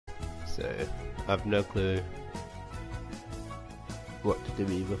So I've no clue what to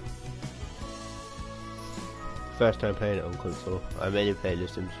do either. First time playing it on console. I mainly played The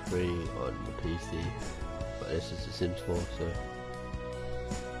Sims 3 on the PC, but this is The Sims 4, so.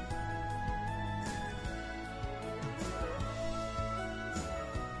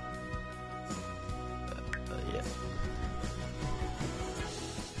 Yeah.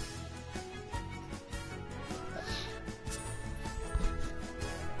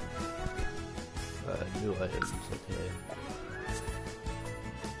 New items, okay.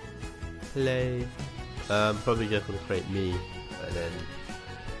 Play. Probably just gonna create me and then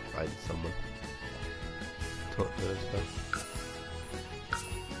find someone. Talk to her and stuff.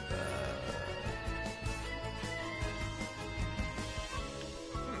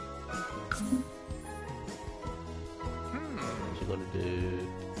 What's she gonna do?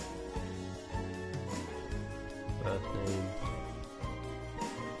 First name.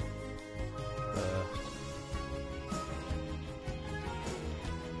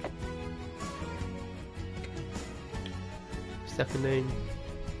 Second name.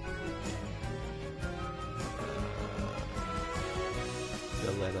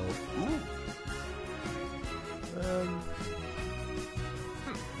 Young adult.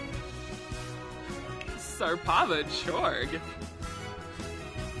 Sarpava Chorg.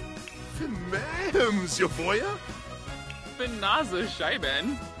 Ma'am, Zyovoya? Benaza Scheiben.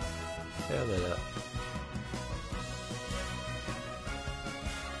 Yeah, that.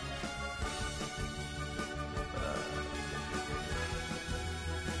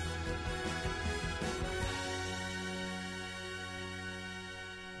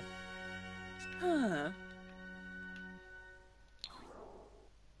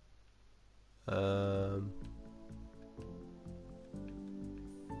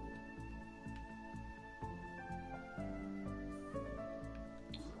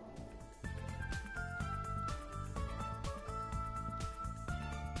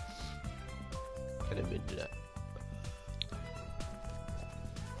 I didn't mean to do that.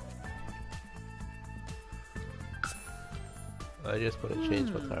 I just want to change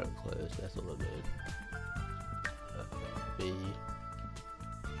my current clothes, that's all I need.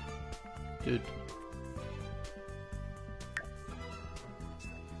 Dude.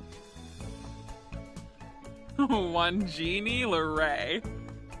 One Genie Leray.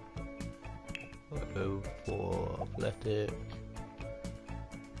 Go for athletic.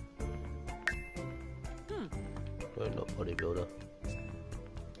 No, not bodybuilder.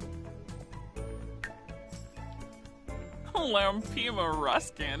 Lampima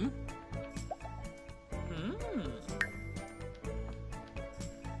Ruskin.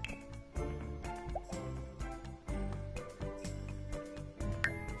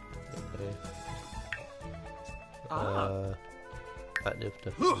 Okay. Active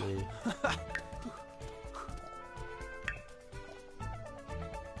definitely.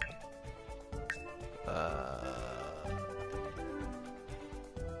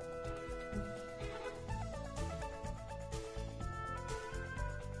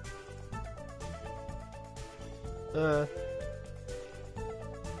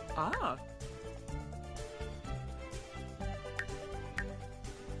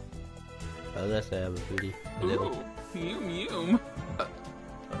 Unless I have a booty. A little. Ooh, yum.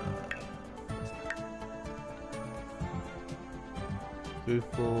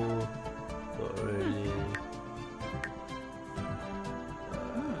 Truthful. Not really.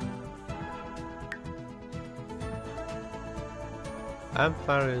 I'm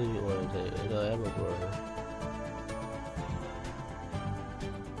fairly orientated. I am a grower.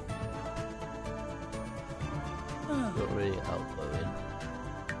 Not really outgoing.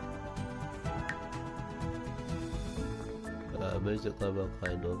 Music level,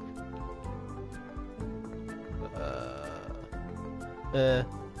 kind of.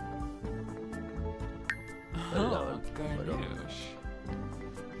 Oh, Garnouche.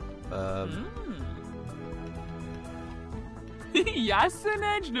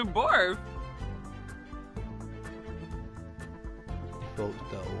 Yasinaj Naborf. Folks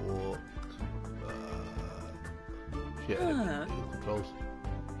that walk. Shit, I didn't do controls.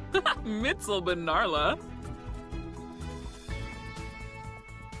 Mitzel Benarla.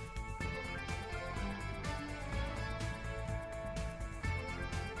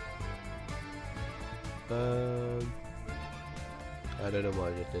 I don't know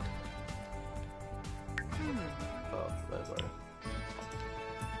what I just did. Oh, no, sorry.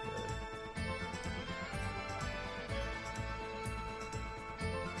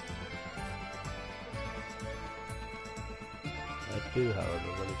 I do, however,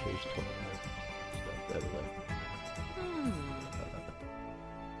 want to change top. So, there we go.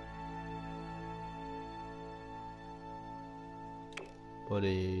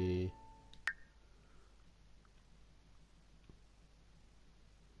 body.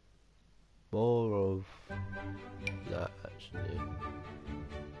 More of that actually.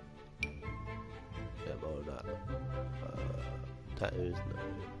 Yeah, more of that. Tattoos, no.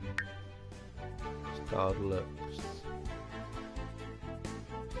 Styled looks.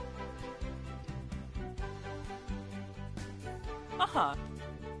 Aha.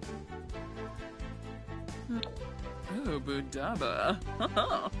 Oh, Budaba.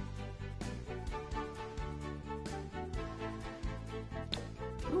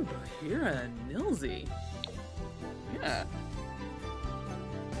 Oh, Bahira and Nilsy. Yeah.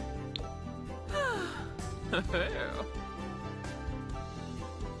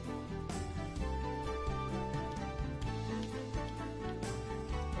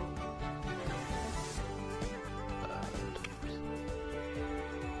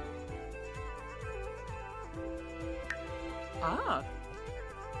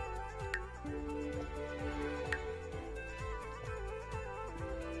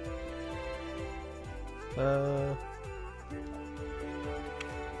 Ah.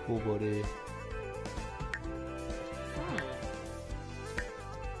 Full body.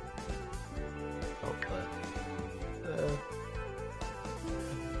 Outfit.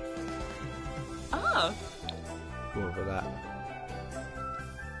 Ah. More of that.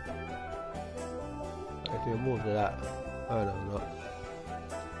 I do more of that. Oh no, not.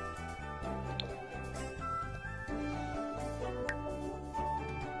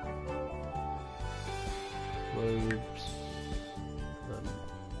 Robes.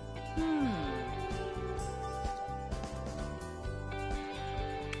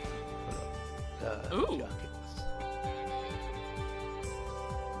 Ooh. Jackets.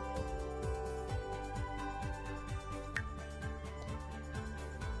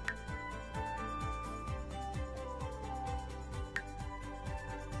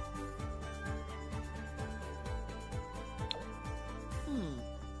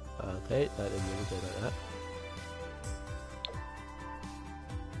 Okay, that didn't really go like that.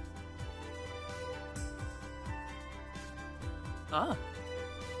 Ah.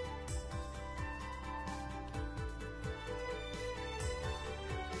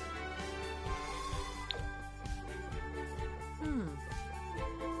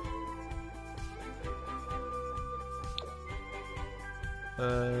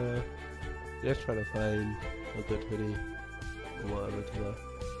 Let's try to find a good hoodie or whatever to wear.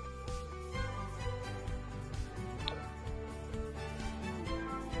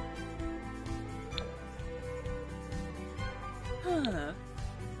 Huh.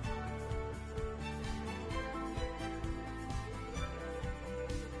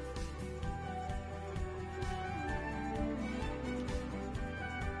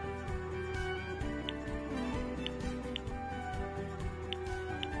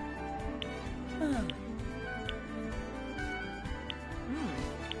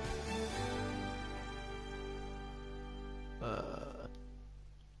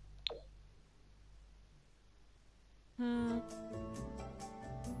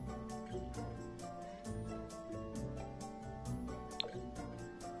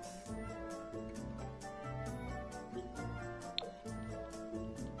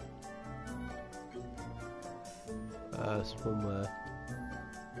 Swimwear.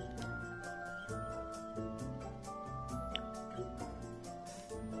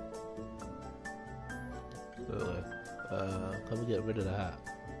 Can we get rid of that?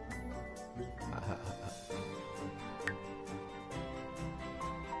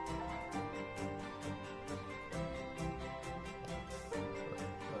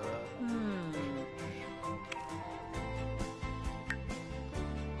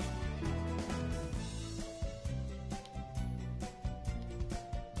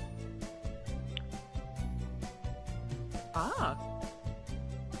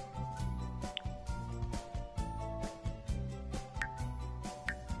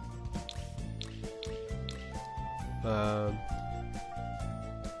 Ah.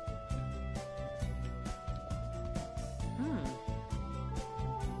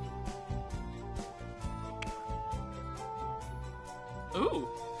 Ooh.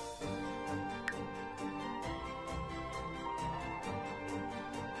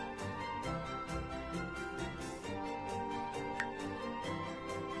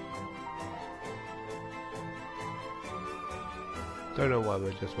 Don't know why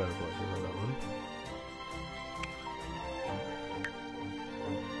we're just wearing watches on that one.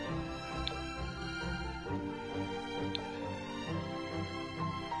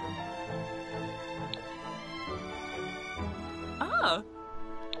 Ah.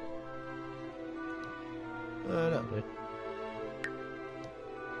 That'll do.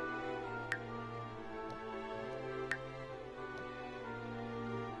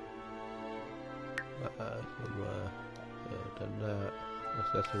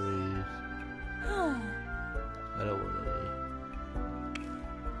 Accessories. I don't want any.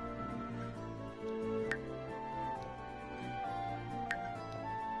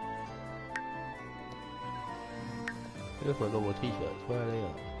 Here's my normal t-shirts. Where are they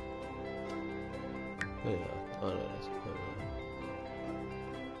at? There they are. Oh no, that's a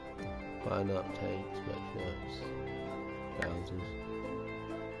fine up takes, sweatshirts, trousers.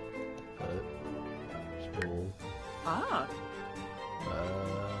 Small. Ah.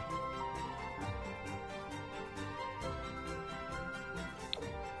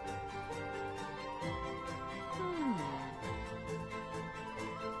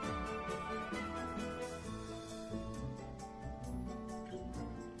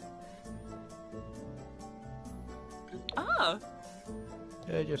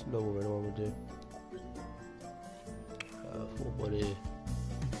 Yeah, just normal anyone would do. Full body.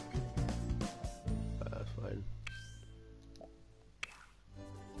 That's fine.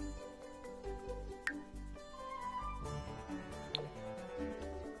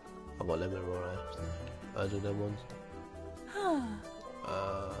 I've got lemon roll left. I do them ones.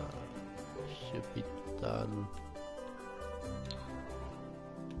 Should be done.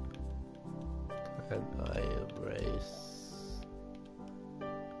 Can I erase?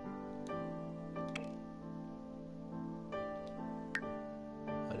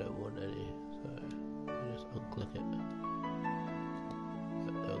 I don't want any, so I just unclick it.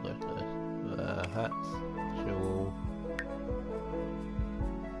 There we go, nice. Hats, shawl.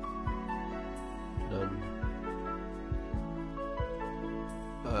 Done.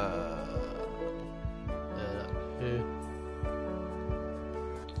 Yeah, that too.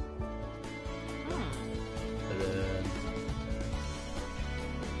 And then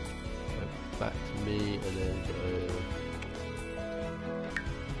go back to me, and then go.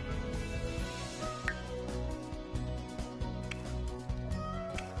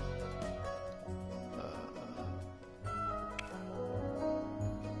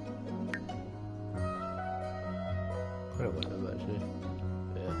 I don't want them actually.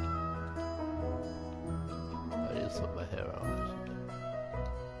 Yeah. I need to sort my hair out actually.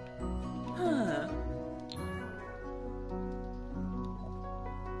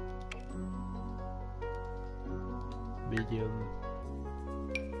 Medium.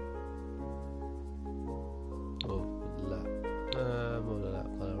 Oh, black. More than that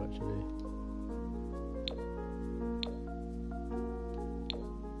colour actually.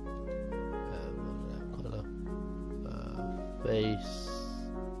 More than that colour. Face.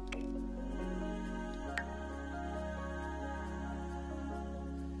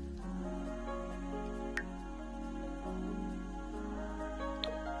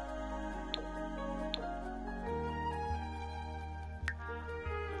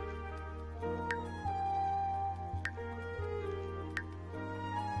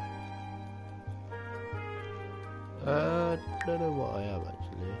 I don't know what I am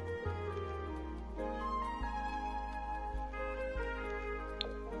actually.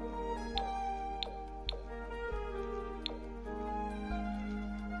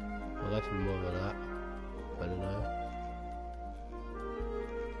 Well, that's more of that. I don't know.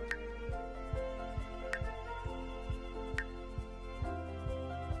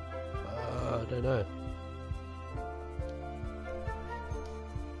 I don't know.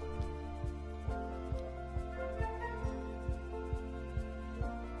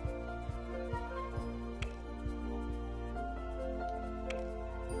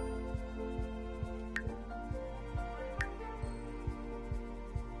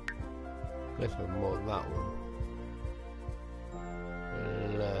 Guess I'm more that one.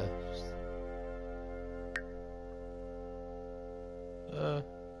 Left.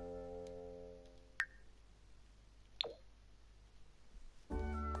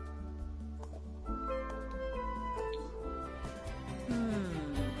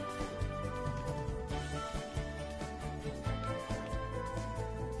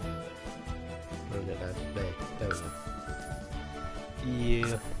 We'll get that today. There we go.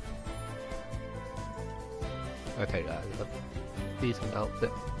 Yeah. Okay guys, a decent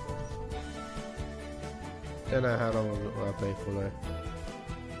outfit. Don't know how long I'll play for though.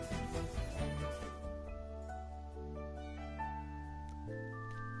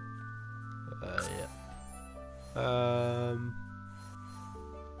 Yeah.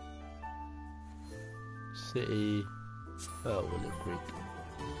 City. Oh, Willow Creek.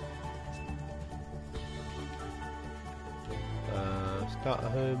 Start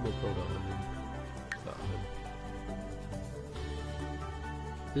at home or build at home? Start at home.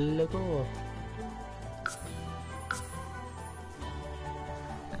 Lego.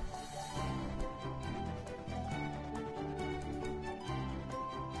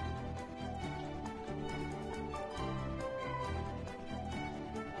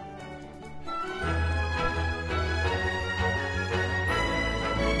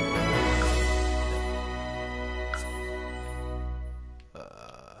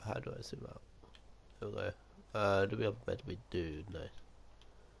 How do I zoom out? There we go. Do we have a bed? We do. Nice.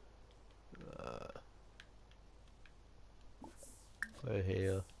 Go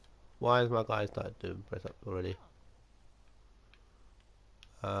here. Why is my guy started doing press up already?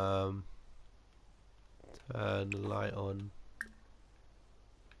 Turn the light on.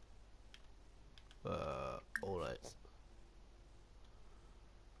 All lights.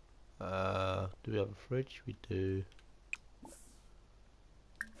 Do we have a fridge? We do.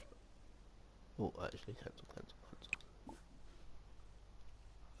 Oh, actually, cancel.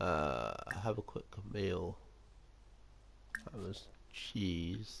 Have a quick meal. That was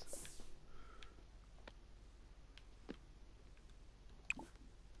cheese.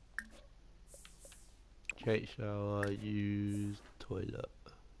 Take shower, use toilet.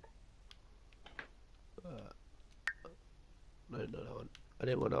 No, not that one. I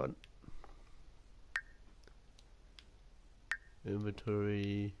didn't want that one.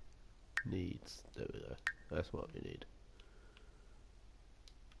 Inventory needs. There we go. That's what we need.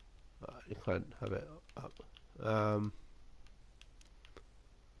 You can't have it up.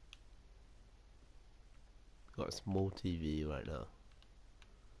 Got a small TV right now,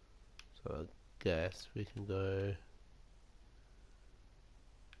 so I guess we can go.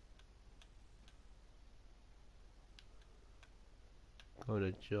 Go on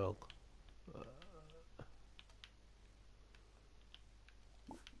a jog.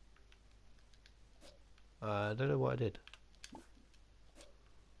 I don't know what I did.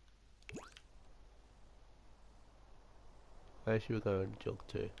 Where should we go and jog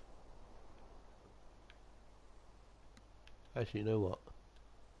to? Actually, you know what?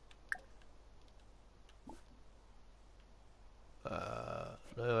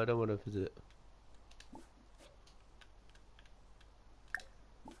 No, I don't want to visit.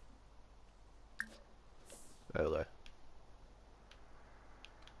 There we go.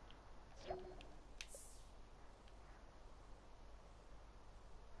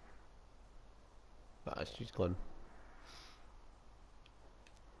 She's gone.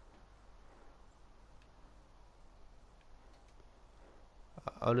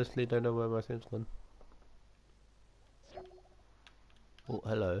 I honestly don't know where my save's gone. Oh,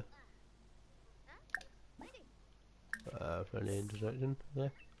 hello. Friendly intersection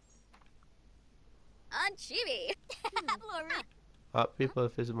there. On Chibi. People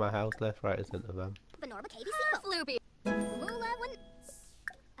have visited my house left, right, and centre, man. Floopy.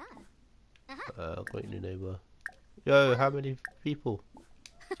 Great new neighbour. Yo, how many people?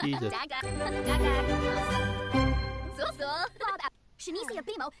 Jesus. Shanisia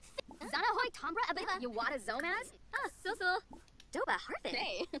Bimo. Zana Hoy Tombra Abiba Yawada Zomaz. So. Doba Harthin.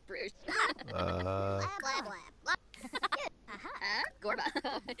 Hey, Bruce. Gorba.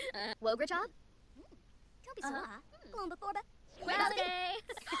 Wograjob. Toby Saha. Glomba Gorba. Quality.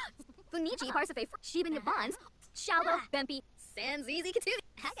 Bunichi Parsafe. Shiban Yabans. Shallow. Bempi. Sans Easy Katu.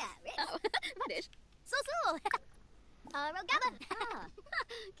 Haga. Oh, Radish. So. Rogaba.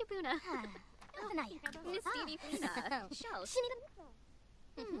 Kapuna. Naya. Stevie Fina. Shell. Shinida.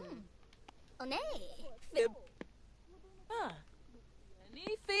 One. Fib.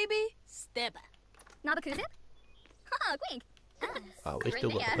 Any Phoebe? Steba. Nabakuzip? Quink. We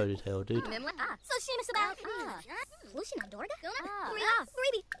still got the ponytail, dude. Mimla. So Shemus about. Lucian Dorga?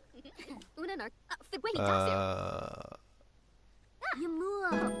 Ruby. Una Nark. Figwini Tasu.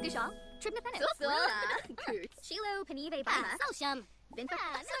 Yamua. Gushaw. Tribna Penna. Shilo Panive Bama. Sosham. Binfa.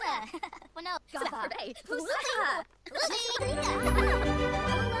 Sula. Wano. Gaba. Pusaka.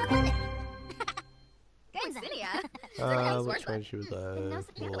 Which one should we go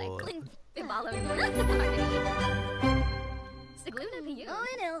for? My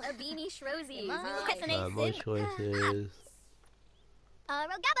my choices.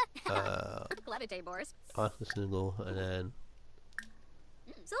 Ask a single and then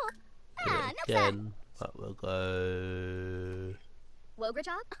again, but we'll go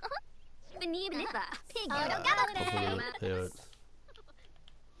Wograchop? Benibnitha. Pig. appearance.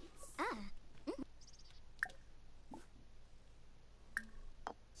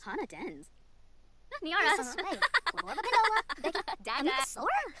 Hana Dens. Niara. Daga.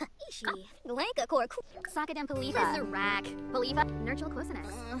 Sora. Ishi. Glanka Kor. Sakadem Palifa. Zarak. Palifa. Nurchal Quosinix.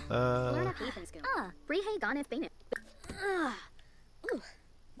 Learn a Pathan School. Freehay Ganif Bainit.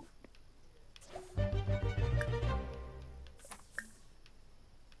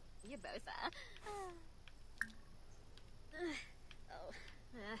 Yabosa.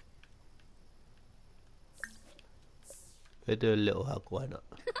 We do a little hug, why not?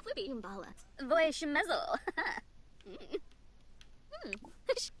 Flippy Mbala. Voy Shemezel.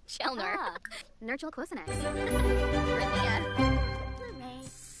 Shelner. Nurchal Quosinix.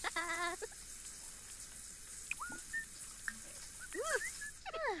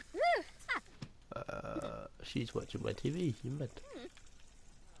 She's watching my TV. You mad?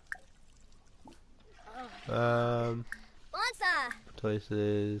 Bonsa!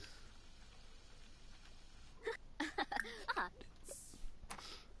 Choices.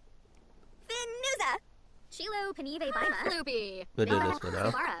 Finuza! Chilo Panive Baima. Loopy. We're doing this one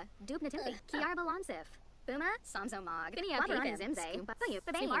now. Sabara. Dubna Timothy. Kiara Balansif. Buma. Samso Mog. Binia Pagan Zimze.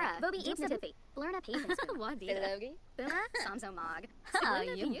 Sabara. Bobi Dubna Timothy. Blurna Pavens. Wadi. Buma. Samso Mog.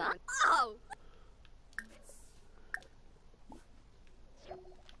 Oh!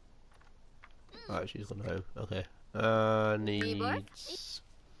 Alright, she's gone home. Okay. Needs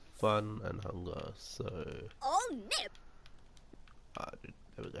fun and hunger, so... Oh, nip!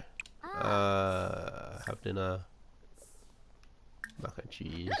 There we go. Have dinner. Mac and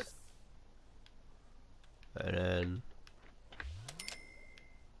cheese. And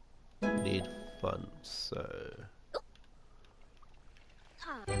then... Need fun, so...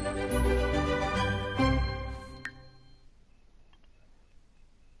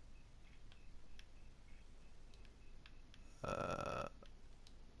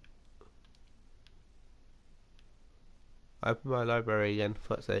 Open my library again,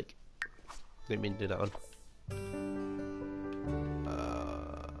 for fuck's sake. Didn't mean to do that one.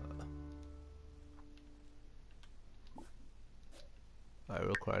 I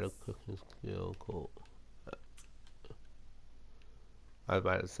require a cooking skill called... I was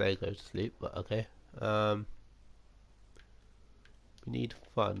about to say go to sleep, but okay. We need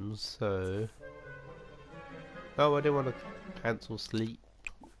funds, so... Oh, I didn't want to cancel sleep.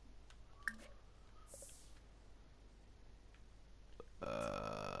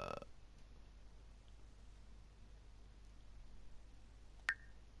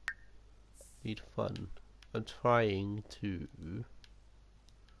 Need fun. I'm trying to...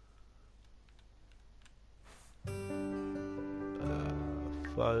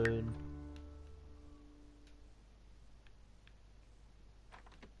 phone.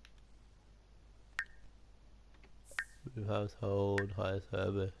 Move household, hire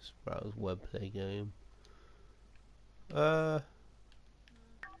service, browse web play game. Just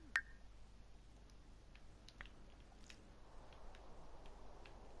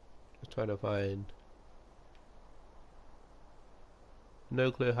trying to find. No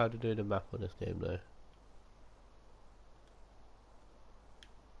clue how to do the map on this game though.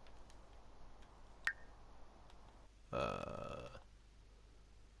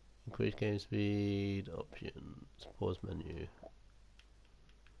 Increase game speed, options, pause menu.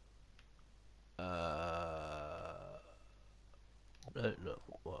 Don't know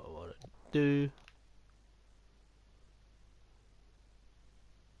what I want to do.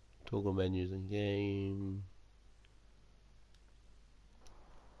 Toggle menus in game.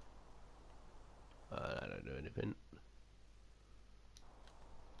 I don't do anything.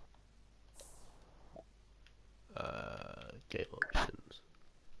 Game options.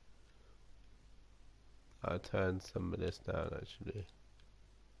 I'll turn some of this down actually.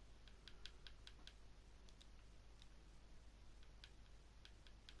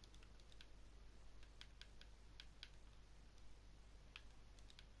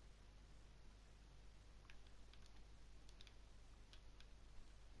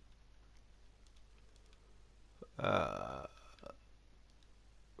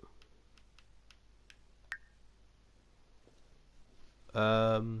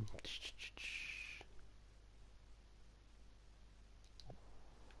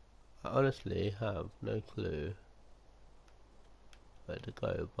 I honestly have no clue where to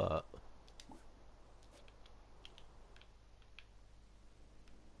go, but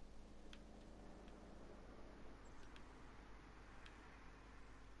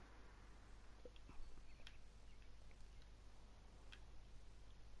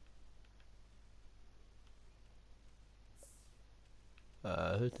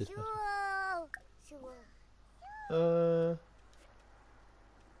who's this person?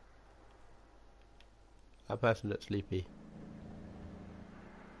 A person that's sleepy.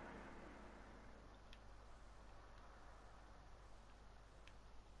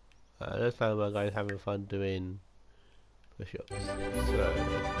 Looks like my guy's having fun doing push-ups, so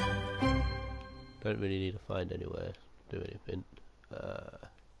don't really need to find anywhere to do anything.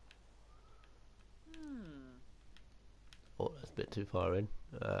 Oh, that's a bit too far in.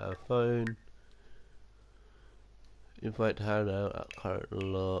 Phone. Invite to hangout at current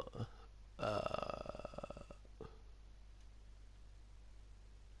lot.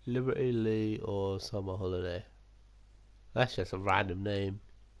 Liberty Lee or Summer Holiday. That's just a random name.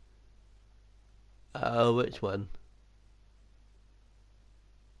 Which one?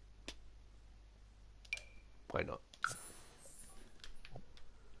 Why not?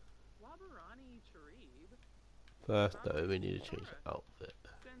 Wabarani Charib. First though, we need to change the outfit.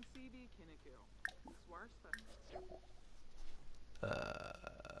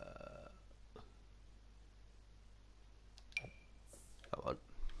 Come on.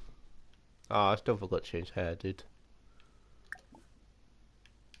 Oh, I still forgot to change hair, dude.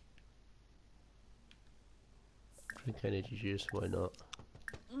 Drink energy juice, why not?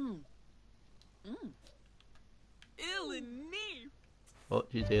 What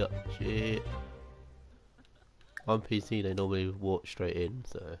do you do? Shit. On PC they normally walk straight in,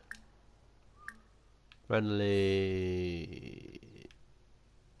 so friendly.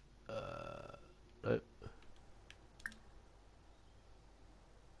 Nope.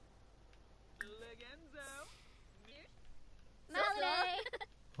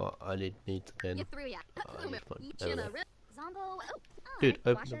 What I need again. Oh, I need fun. There we go. Dude,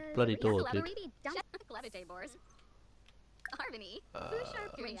 open the bloody door, dude. Harmony.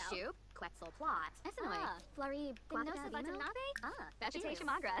 Shoe. Quetzal plot. Flurry. Vegetation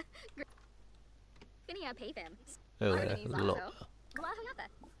magra. Finia payfim. Oh yeah, there's a lot.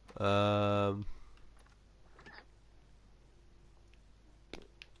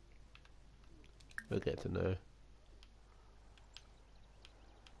 We'll get to know.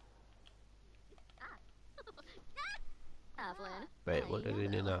 Wait, what do they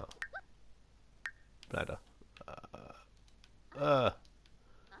need now? Bladder.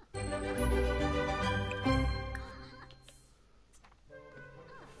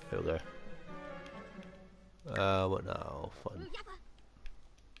 Here we go. What now? Fun.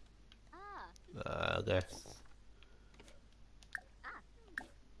 I guess.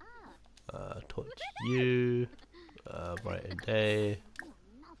 Torch you. Bright and day.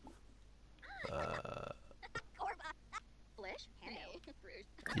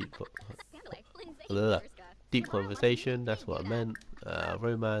 Deep conversation, that's what I meant.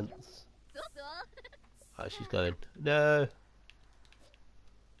 Romance. Oh, she's going. No!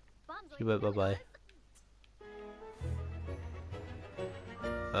 She went bye bye.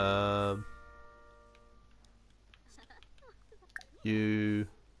 You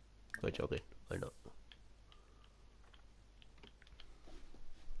go jogging, why not?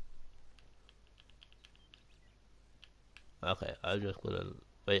 Okay, I'm just gonna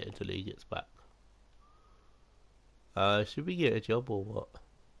wait until he gets back. Should we get a job or what?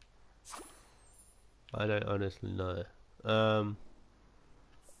 I don't honestly know.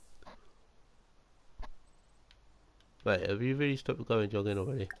 Wait, have you really stopped going jogging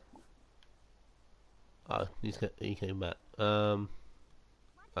already? Oh, he came back. Oh,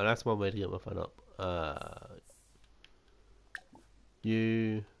 that's one way to get my phone up.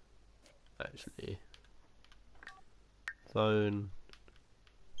 You actually phone.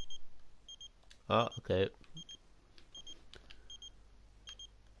 Oh, okay.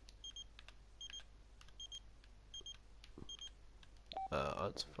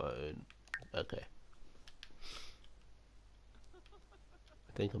 Answer phone. Okay.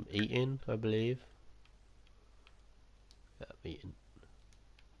 I think I'm eating, I believe. Yeah, I'm eating.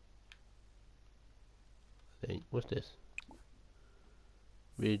 I think, what's this?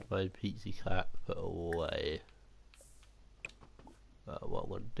 Read my pizza cat, put away. What I'm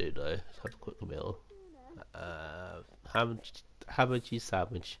going to do though, let's have a quick meal. Ham and cheese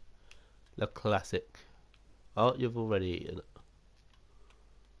sandwich. The classic. Oh, you've already eaten it.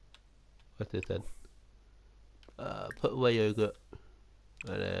 What's this then? Put away yogurt.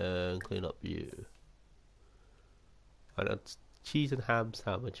 And then clean up you. And that's cheese and ham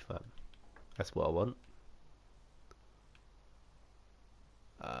sandwich, fam. That's what I want.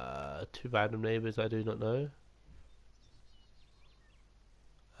 2 random neighbours I do not know.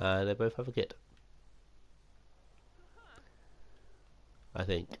 And they both have a kid. I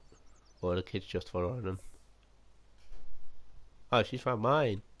think. Or the kid's just following them. Oh, she's found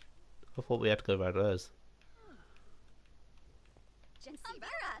mine. I thought we had to go around hers.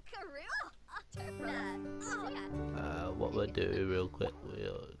 What we'll do real quick,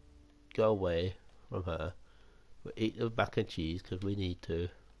 we'll go away from her. We'll eat the mac and cheese because we need to.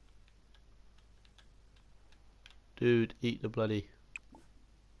 Dude, eat the bloody.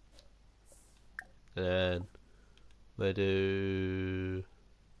 And then we'll do.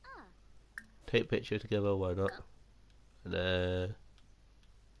 Take picture together, why not? And then.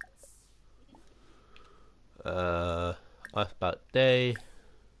 Ask about day.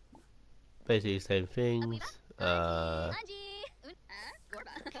 Basically the same things.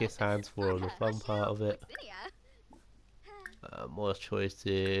 Kiss hands for the fun part of it. More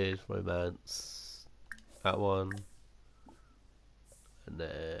choices, romance, that one. And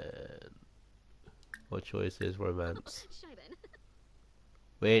then more choices, romance.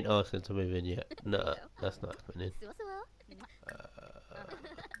 We ain't asking to move in yet. No, that's not happening.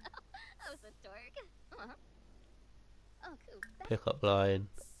 Pick up line,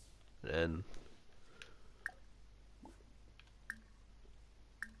 and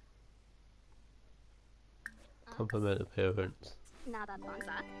compliment appearance.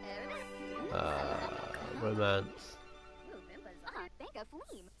 Romance.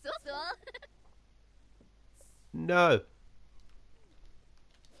 No.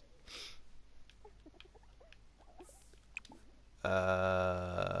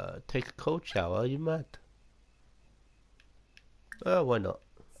 Take a cold shower. Are you mad? Oh, why not?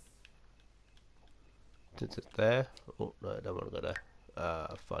 Since it's there. Oh no, I don't want to go there.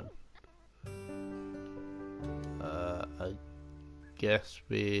 Fun. I guess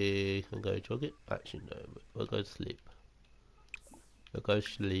we can go jog it. Actually, no. We'll go to sleep. We'll go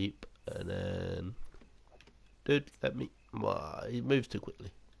sleep, and then. Dude, let me. Wow, he moves too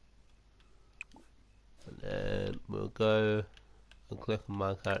quickly. And then we'll go and click on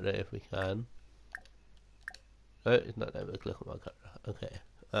my character if we can. No, it's not there. We'll click on my character. Okay.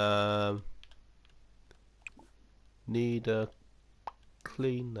 Need to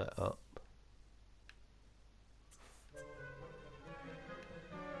clean that up.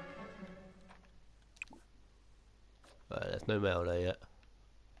 There's no mail there yet.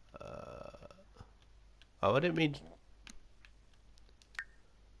 Oh, I didn't mean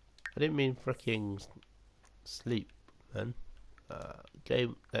freaking sleep, man.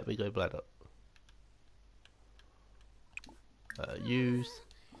 Game, let me go bladder. Use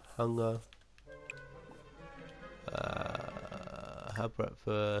hunger. Have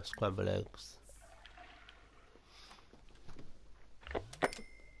breakfast, scrambled eggs.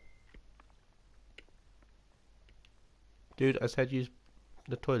 Dude, I said use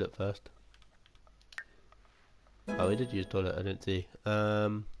the toilet first. Oh, we did use toilet, I didn't see.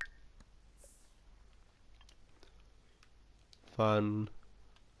 Fun.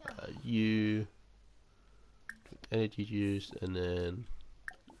 You. Energy juice, and then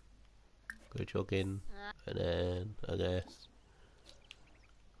go jogging, and then I guess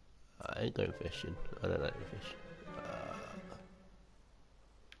I ain't going fishing. I don't like to fish.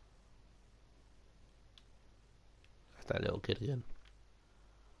 That's that little kid again.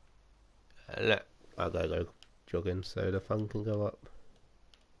 I'll go jogging so the fun can go up,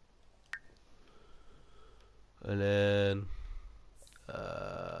 and then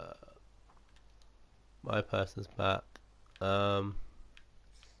my person's back.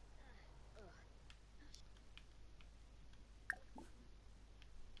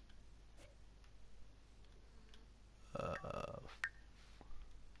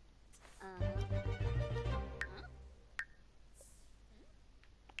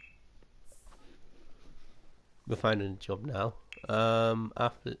 We're finding a job now.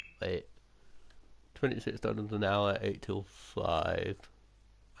 After wait, $26 an hour, 8 till 5.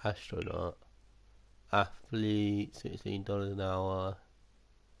 Astronaut. Athlete, $16 an hour.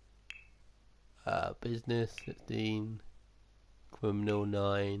 Business, 16. Criminal,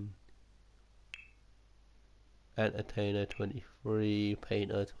 9. Entertainer, 23.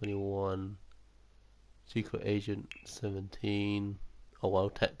 Painter, 21. Secret agent, 17. Oh well,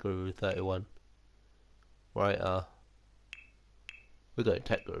 tech guru, 31. Writer. We got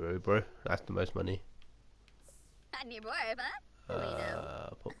tech guru, bro. That's the most money.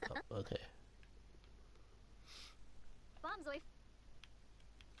 Okay.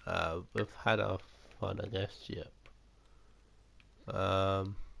 We've had our fun, I guess. Yep.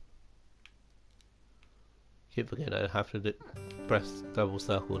 Keep forgetting I have to press double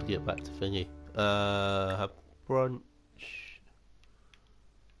circle to get back to thingy. Have brunch.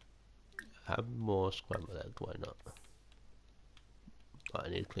 Have more scrambled egg. Why not? But I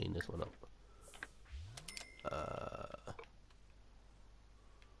need to clean this one up.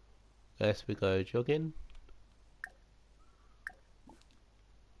 Guess we go jogging.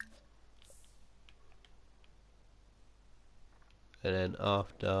 And then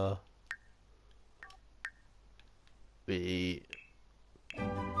after we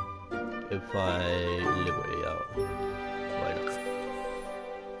invite Liberty out. Why not?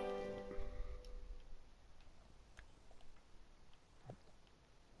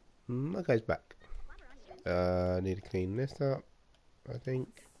 My guy's back. I need to clean this up, I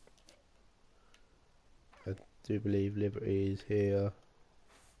think. I do believe Liberty is here.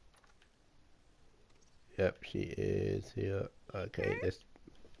 Yep, she is here. Okay, this.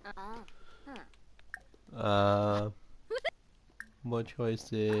 More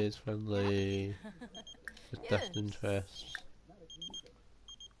choices, friendly, best interest.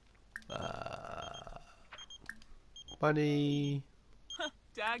 Bunny.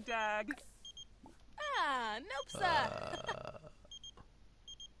 Dag dag. Ah, nope, sir.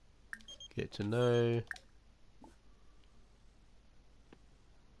 Get to know.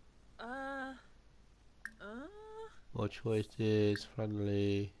 More choices,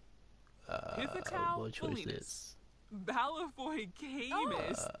 friendly. Hithatow More Felinis. choices. Balafoy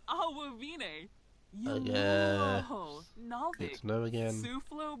Camus. Alwavine. Yeah. Yolo. Get Nalvik. to know again.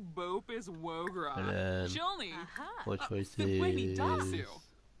 Suflo Bopis Wogra. And then Chilni. more Fibwini Dasu. choices.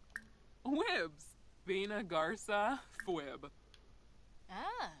 Wibs. Vina Garza. Fwib.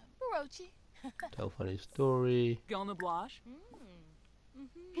 Ah, Barochi. Tell funny story. Gelna Blash.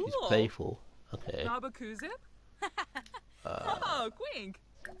 She's playful. Okay. Nabakuzip. Oh, Quink.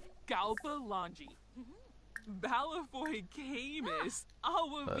 Galpa Lanji. Balafoy Camus.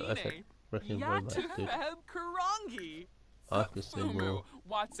 Alwavine. Reckon romance, dude. Yatufeb Karangi. After single.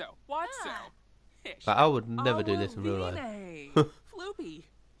 Watso. Hish. But I would never do this in real life. Floopy.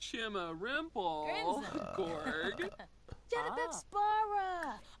 Chima Rimple. Gorg. Jedabib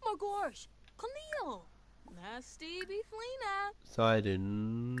Spara. Morgorsh. Cornel. Nasty Beef Lena. So I do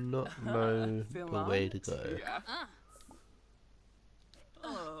not know the way to go. Yeah.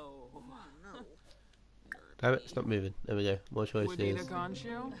 Oh. Damn it, stop moving. There we go. More choices. Wadina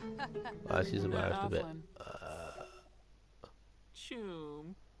Gonshu. She's embarrassed a bit.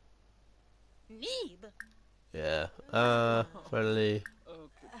 Choom. Neeb. Yeah. Friendly. Oh,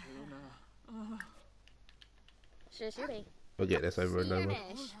 Kakuna. Shishiri. We'll get this over and over.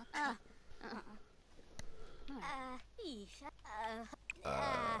 Shirnish.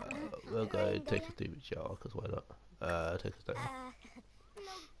 We'll go take a stupid shower, because why not? Take a step.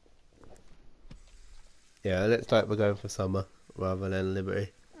 Yeah, let's type we're going for summer rather than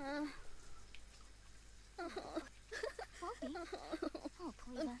liberty.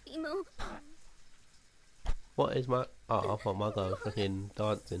 What is my... Oh, I thought my guy was freaking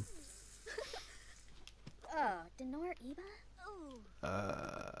dancing. Denor Eba?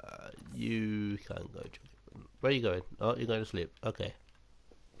 You can go. Where are you going? Oh, you're going to sleep. Okay.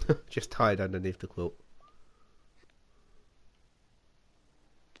 Just hide underneath the quilt.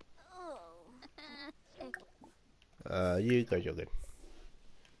 You go jogging.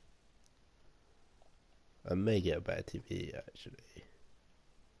 I may get a better TV actually.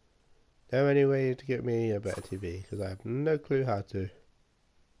 There any way to get me a better TV? Because I have no clue how to.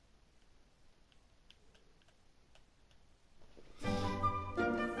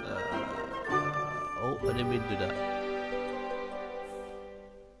 Oh, I didn't mean to do that.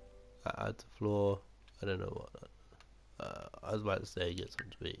 Add to floor. I don't know what. I was about to say get some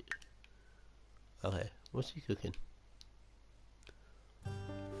to eat. Okay, what's he cooking?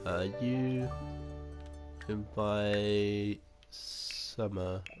 You invite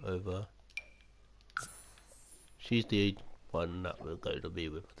Summer over. She's the one that we're going to be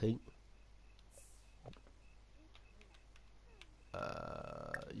with, I think.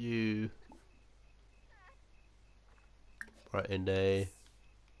 You brighten day.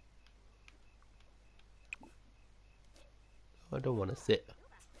 I don't want to sit.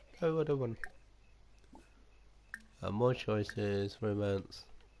 No, I don't want. More choices, romance.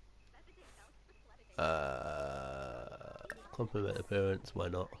 Compliment appearance, why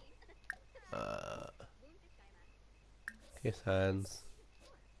not? Kiss hands.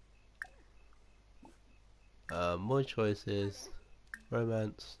 More choices,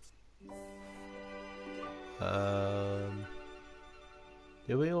 romance.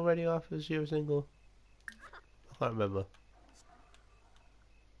 Did we already offer she was single? I can't remember.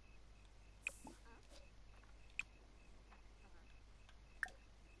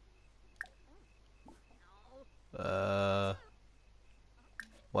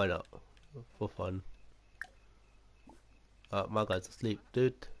 Why not? For fun. My guy's asleep,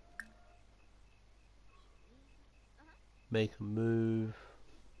 dude. Make a move.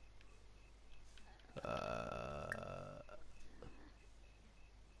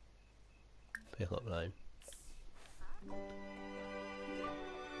 Pick up line. I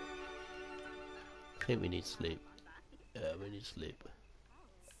think we need sleep. Yeah, we need sleep.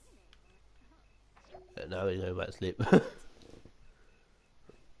 Now we're going back to sleep.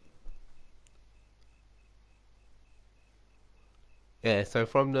 Yeah, so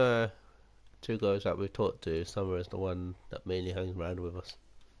from the two girls that we've talked to, Summer is the one that mainly hangs around with us.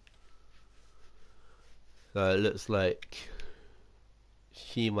 So it looks like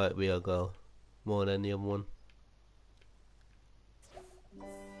she might be our girl more than the other one.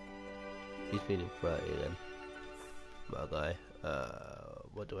 He's feeling flirty then. My guy.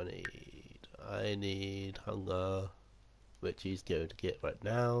 What do I need? I need hunger, which he's going to get right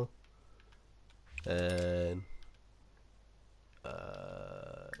now. And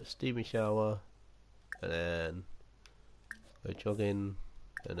steaming shower, and then go jogging,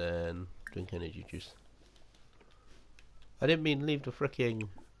 and then drink energy juice. I didn't mean leave the fricking...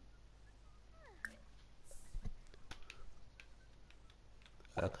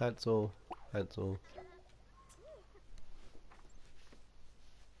 cancel.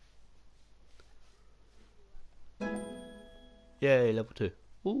 Yay, level 2.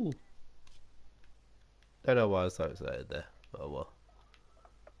 Ooh. Don't know why I was so excited there. Oh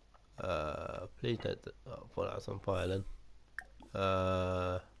well. Please don't fall out on fire then.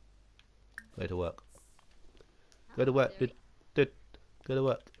 Go to work. Go to work, dude. Go to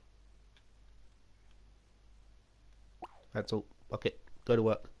work. Cancel. Bucket. Go to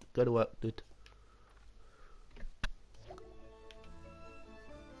work. Go to work, dude.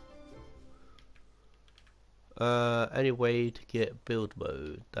 Any way to get build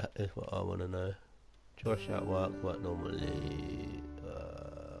mode? That is what I want to know. Josh at work, what normally?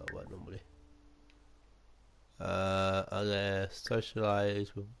 What normally? I guess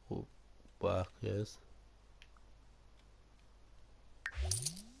socialize with workers.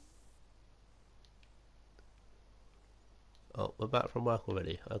 Oh, we're back from work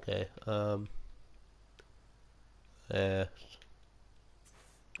already. Okay. Yeah.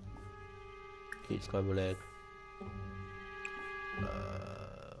 Keep scrambled egg.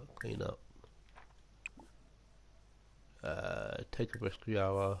 Clean up. Take a brisk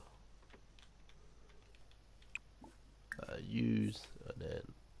shower. Use, and then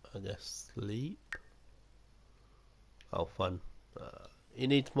I guess sleep. Oh, fun. He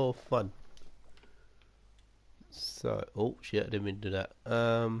needs more fun. So, oh shit, I didn't mean to do that.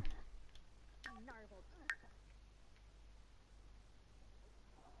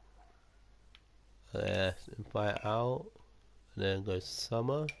 Let's invite out, and then go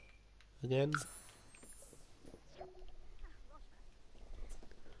summer again.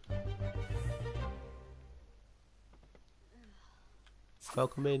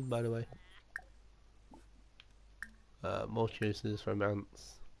 Welcome in, by the way. More choices,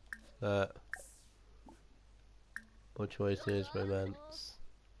 romance. More choices, romance.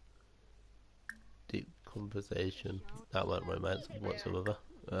 Deep conversation. That weren't romance whatsoever.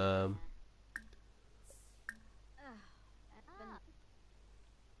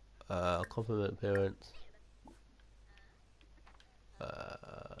 Compliment appearance.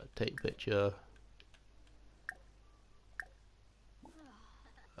 Take picture.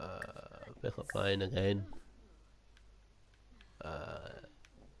 Pick up line again.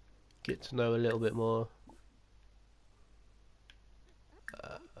 Get to know a little bit more.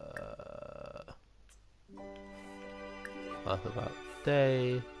 Laugh about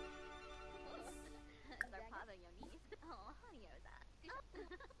day.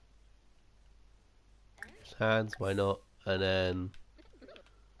 Just hands, why not? And then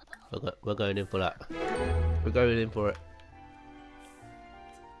we're going in for that. We're going in for it.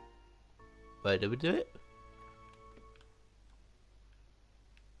 Wait, did we do it?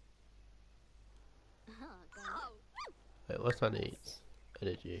 Wait, what's that needs?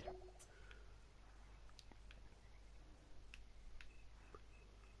 Energy.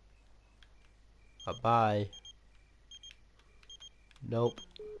 Bye. Nope.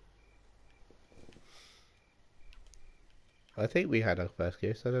 I think we had our first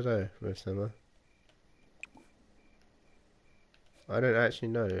kiss. I don't know, Miss Summer. I don't actually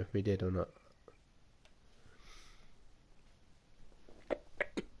know if we did or not.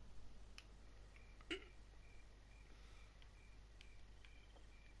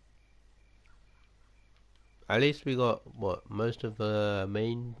 At least we got, what, most of the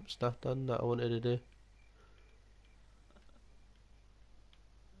main stuff done that I wanted to do.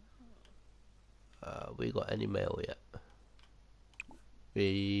 We got any mail yet?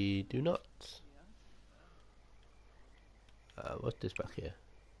 We do not. What's this back here?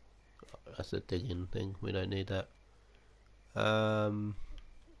 Oh, that's a digging thing, we don't need that.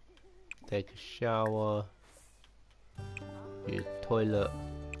 Take a shower. Use toilet.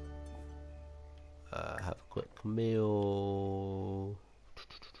 Have a quick meal.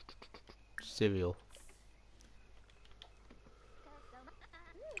 Cereal.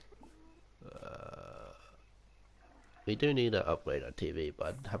 We do need to upgrade our TV,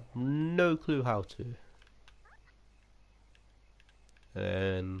 but I have no clue how to.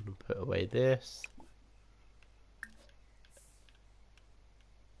 And put away this.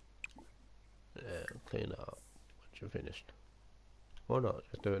 And clean up once you're finished. Or not,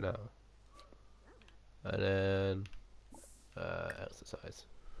 just do it now. And then exercise.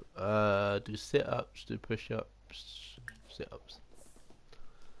 Do sit-ups, do push-ups, sit-ups.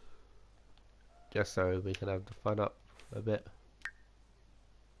 Just so we can have the fun up a bit.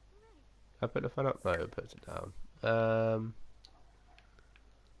 I put the fan up? No, it puts it down.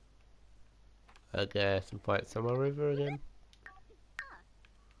 I guess and fight Summer River again.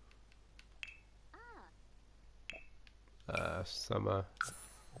 Summer.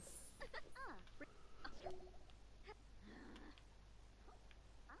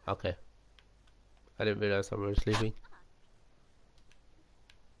 Okay. I didn't realize Summer was sleeping.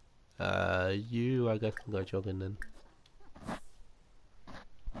 You, I guess, can go jogging then.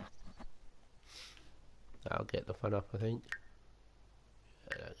 I'll get the fun up, I think.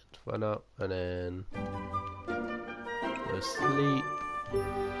 Yeah, get the fun up, and then go sleep.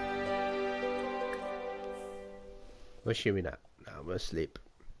 We're assuming that. Now I'm asleep.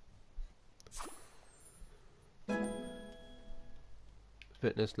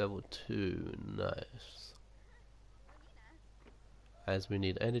 Fitness level 2, nice. As we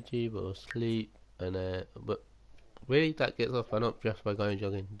need energy, we'll sleep, and then, but really that gets off and up just by going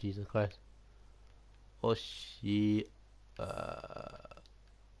jogging, Jesus Christ. Oh shit.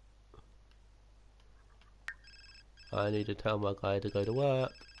 I need to tell my guy to go to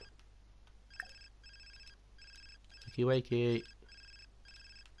work. Wakey wakey.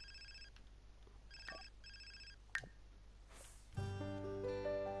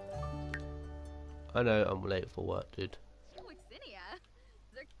 I know I'm late for work, dude.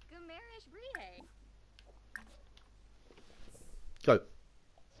 Go.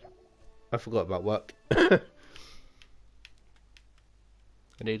 I forgot about work. I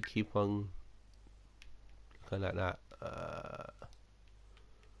need to keep on looking like that. I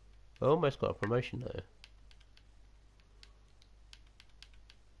almost got a promotion though.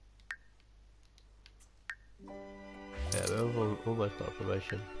 Yeah, we've almost got a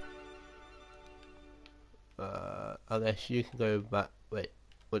promotion. I guess you can go back. Wait,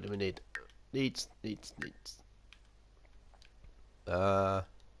 what do we need? Needs. Have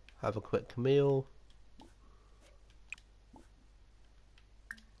a quick meal.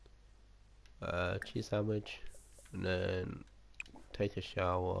 Cheese sandwich, and then take a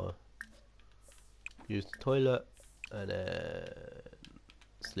shower, use the toilet, and then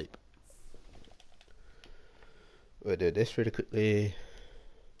sleep. We'll do this really quickly.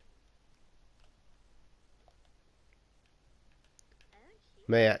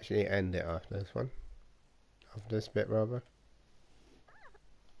 May actually end it after this one. After this bit rather.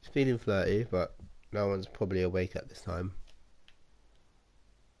 It's feeling flirty, but no one's probably awake at this time.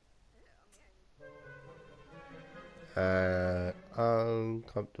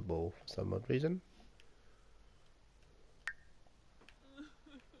 Uncomfortable for some odd reason.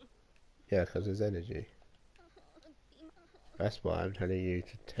 Yeah, because there's energy. That's why I'm telling you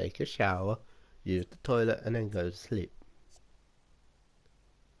to take a shower, use the toilet, and then go to sleep.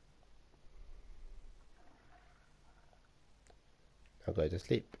 I'll go to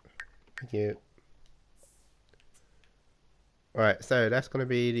sleep. Thank you. Alright, so that's going to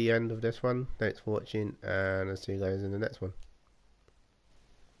be the end of this one. Thanks for watching, and I'll see you guys in the next one.